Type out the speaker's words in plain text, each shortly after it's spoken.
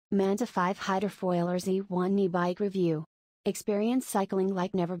Manta5 Hydrofoiler Z1 e-bike review. Experience cycling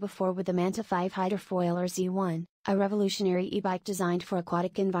like never before with the Manta5 Hydrofoiler Z1, a revolutionary e-bike designed for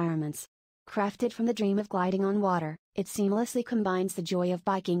aquatic environments. Crafted from the dream of gliding on water, it seamlessly combines the joy of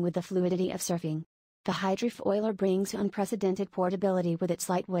biking with the fluidity of surfing. The Hydrofoiler brings unprecedented portability with its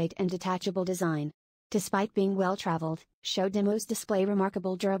lightweight and detachable design. Despite being well-traveled, show demos display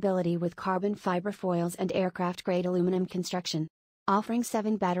remarkable durability with carbon fiber foils and aircraft-grade aluminum construction. Offering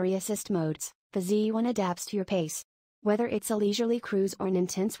 7 battery assist modes, the Z1 adapts to your pace. Whether it's a leisurely cruise or an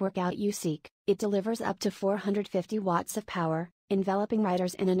intense workout you seek, it delivers up to 450 watts of power, enveloping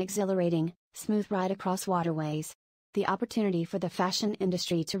riders in an exhilarating, smooth ride across waterways. The opportunity for the fashion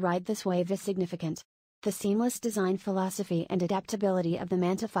industry to ride this wave is significant. The seamless design philosophy and adaptability of the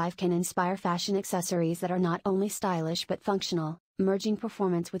Manta5 can inspire fashion accessories that are not only stylish but functional, merging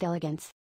performance with elegance.